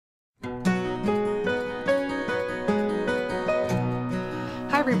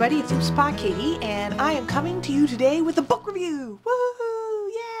everybody, it's your Spy Katie, and I am coming to you today with a book review. Woohoo!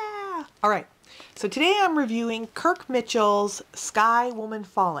 Yeah! Alright, so today I'm reviewing Kirk Mitchell's Sky Woman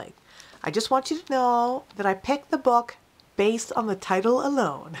Falling. I just want you to know that I picked the book based on the title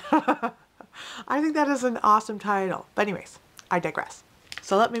alone. I think that is an awesome title. But anyways, I digress.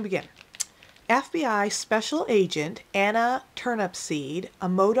 So let me begin. FBI Special Agent Anna Turnipseed, a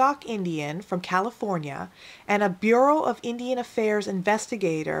Modoc Indian from California, and a Bureau of Indian Affairs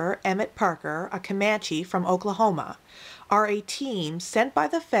investigator, Emmett Parker, a Comanche from Oklahoma, are a team sent by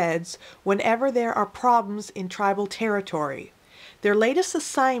the feds whenever there are problems in tribal territory. Their latest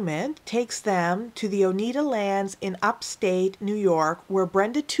assignment takes them to the Oneida lands in upstate New York, where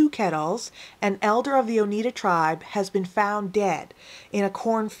Brenda Two Kettles, an elder of the Oneida tribe, has been found dead in a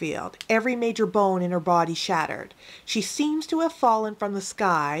cornfield, every major bone in her body shattered. She seems to have fallen from the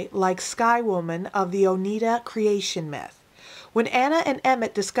sky, like Sky Woman of the Oneida creation myth. When Anna and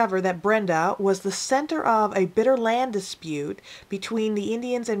Emmett discover that Brenda was the center of a bitter land dispute between the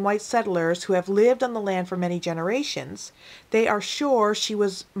Indians and white settlers who have lived on the land for many generations, they are sure she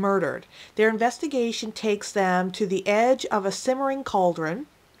was murdered. Their investigation takes them to the edge of a simmering cauldron.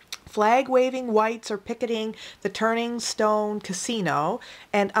 Flag-waving whites are picketing the Turning Stone Casino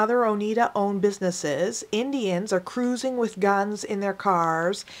and other Oneida-owned businesses. Indians are cruising with guns in their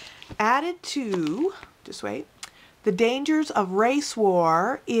cars. Added to, just wait, the dangers of race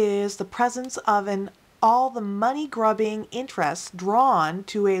war is the presence of all the money-grubbing interests drawn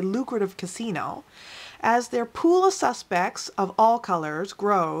to a lucrative casino. As their pool of suspects of all colors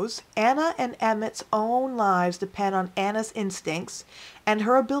grows, Anna and Emmett's own lives depend on Anna's instincts and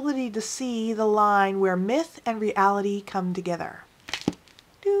her ability to see the line where myth and reality come together.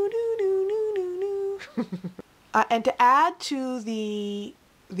 And to add to the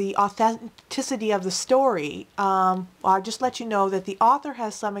authenticity of the story, I'll just let you know that the author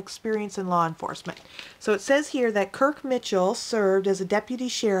has some experience in law enforcement. So it says here that Kirk Mitchell served as a deputy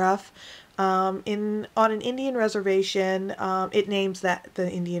sheriff on an Indian reservation. It names that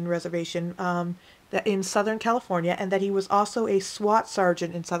the Indian reservation that in Southern California, and that he was also a SWAT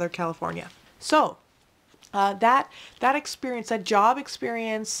sergeant in Southern California. So that experience, that job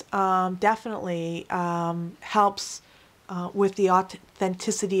experience, definitely helps with the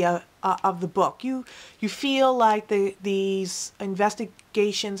authenticity of the book. You feel like these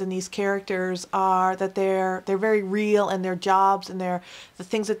investigations and these characters they're very real, and their jobs and the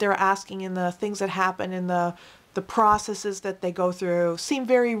things that they're asking and the things that happen and the processes that they go through seem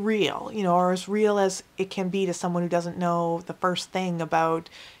very real, or as real as it can be to someone who doesn't know the first thing about,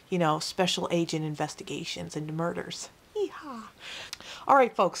 special agent investigations into murders. Yeehaw. All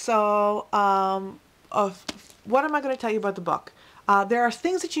right, folks. So what am I going to tell you about the book? There are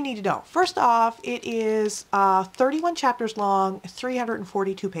things that you need to know. First off, it is 31 chapters long,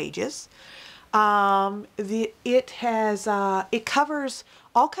 342 pages. It covers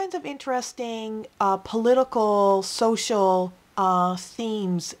all kinds of interesting political, social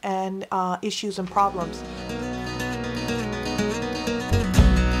themes and issues and problems.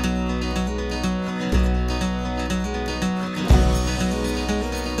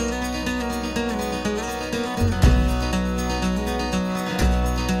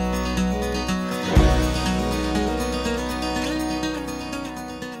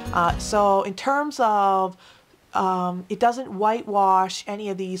 So in terms of, it doesn't whitewash any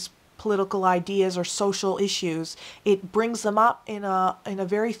of these political ideas or social issues. It brings them up in a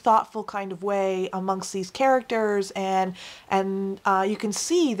very thoughtful kind of way amongst these characters, and you can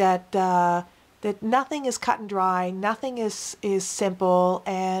see that that nothing is cut and dry, nothing is simple,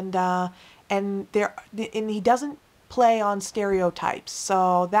 and he doesn't play on stereotypes.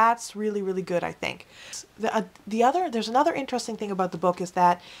 So that's really, really good, I think. There's another interesting thing about the book is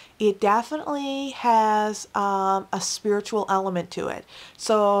that it definitely has a spiritual element to it.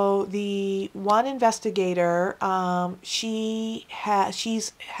 So the one investigator, she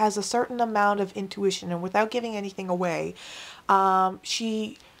has a certain amount of intuition, and without giving anything away,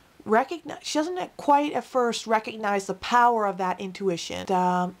 she doesn't quite at first recognize the power of that intuition.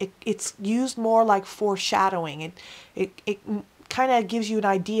 It's used more like foreshadowing. It kind of gives you an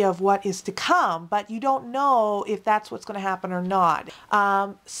idea of what is to come, but you don't know if that's what's going to happen or not.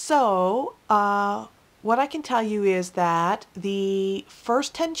 What I can tell you is that the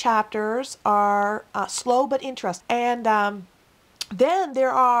first 10 chapters are slow but interesting, and then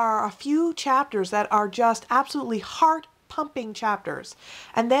there are a few chapters that are just absolutely pumping chapters.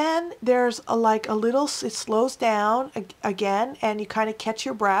 And then there's like a little, it slows down again, and you kind of catch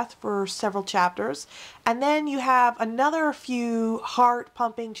your breath for several chapters. And then you have another few heart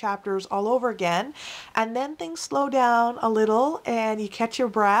pumping chapters all over again. And then things slow down a little and you catch your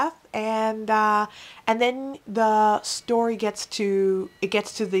breath. And then the story gets to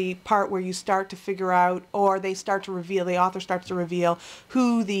the part where you start to figure out, or they start to reveal, the author starts to reveal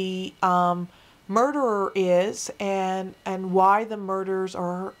who the murderer is, and why the murders,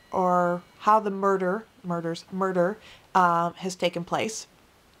 or how the murder has taken place.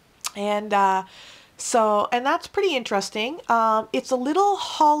 And and that's pretty interesting. It's a little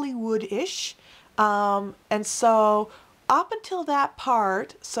Hollywood-ish, and so up until that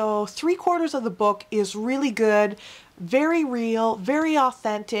part, so 3/4 of the book is really good, very real, very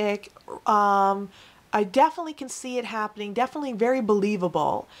authentic. I definitely can see it happening, definitely very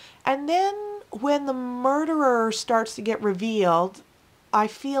believable. And then when the murderer starts to get revealed, I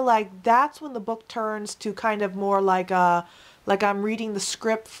feel like that's when the book turns to kind of more like I'm reading the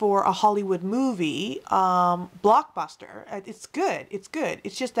script for a Hollywood movie, blockbuster. It's good. It's good.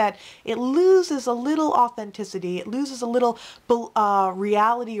 It's just that it loses a little authenticity. It loses a little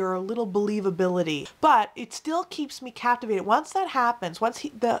reality, or a little believability. But it still keeps me captivated. Once that happens, once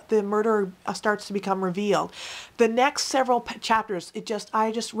the murderer starts to become revealed, the next several chapters,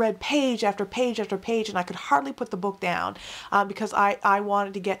 I just read page after page after page, and I could hardly put the book down because I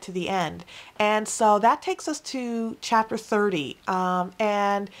wanted to get to the end. And so that takes us to chapter 30.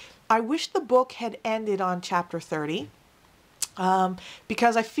 And I wish the book had ended on chapter 30,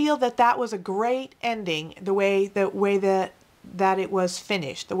 because I feel that was a great ending, the way that it was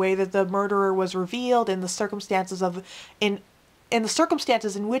finished, the way that the murderer was revealed, and the circumstances in the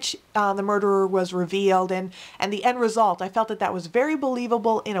circumstances in which the murderer was revealed, and the end result. I felt that was very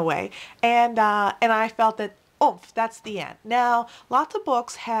believable in a way, and I felt that, oh, that's the end. Now, lots of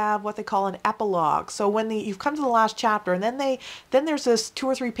books have what they call an epilogue. So when you've come to the last chapter, and then there's this 2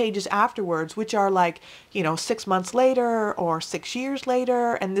 or 3 pages afterwards, which are like, 6 months later or 6 years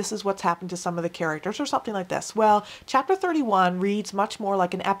later, and this is what's happened to some of the characters, or something like this. Well, chapter 31 reads much more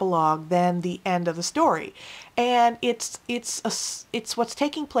like an epilogue than the end of the story, and it's what's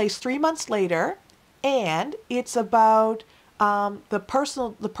taking place 3 months later, and it's about the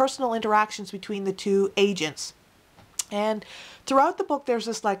personal interactions between the two agents. And throughout the book, there's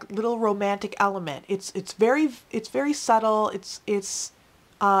this like little romantic element. It's very subtle.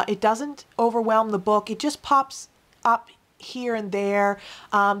 It doesn't overwhelm the book. It just pops up here and there.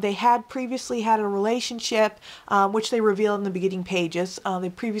 They had previously had a relationship, which they reveal in the beginning pages.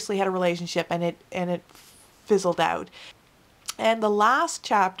 They previously had a relationship, and it fizzled out. And the last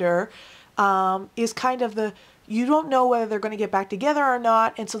chapter is kind of you don't know whether they're going to get back together or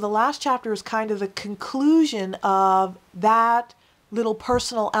not. And so the last chapter is kind of the conclusion of that little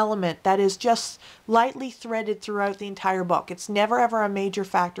personal element that is just lightly threaded throughout the entire book. It's never ever a major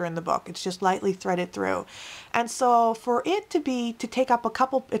factor in the book. It's just lightly threaded through. And so for it to take up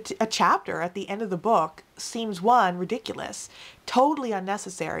a chapter at the end of the book seems, one, ridiculous, totally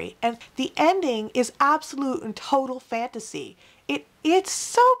unnecessary, and the ending is absolute and total fantasy. It's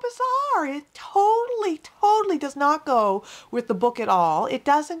so bizarre. It totally does not go with the book at all. It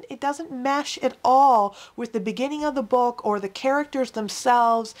doesn't mesh at all with the beginning of the book or the characters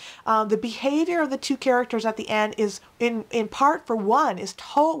themselves. The behavior of the two characters at the end is, in part, for one,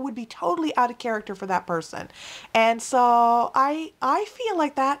 would be totally out of character for that person. And so I feel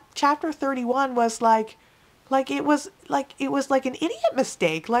like that chapter 31 was it was like an idiot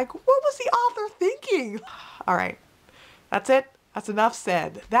mistake. Like, what was the author thinking? All right, that's it. That's enough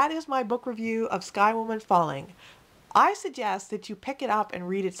said. That is my book review of Sky Woman Falling. I suggest that you pick it up and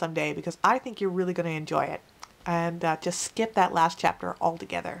read it someday, because I think you're really going to enjoy it. And just skip that last chapter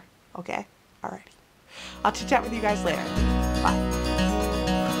altogether. Okay? Alrighty. I'll chat with you guys later. Bye.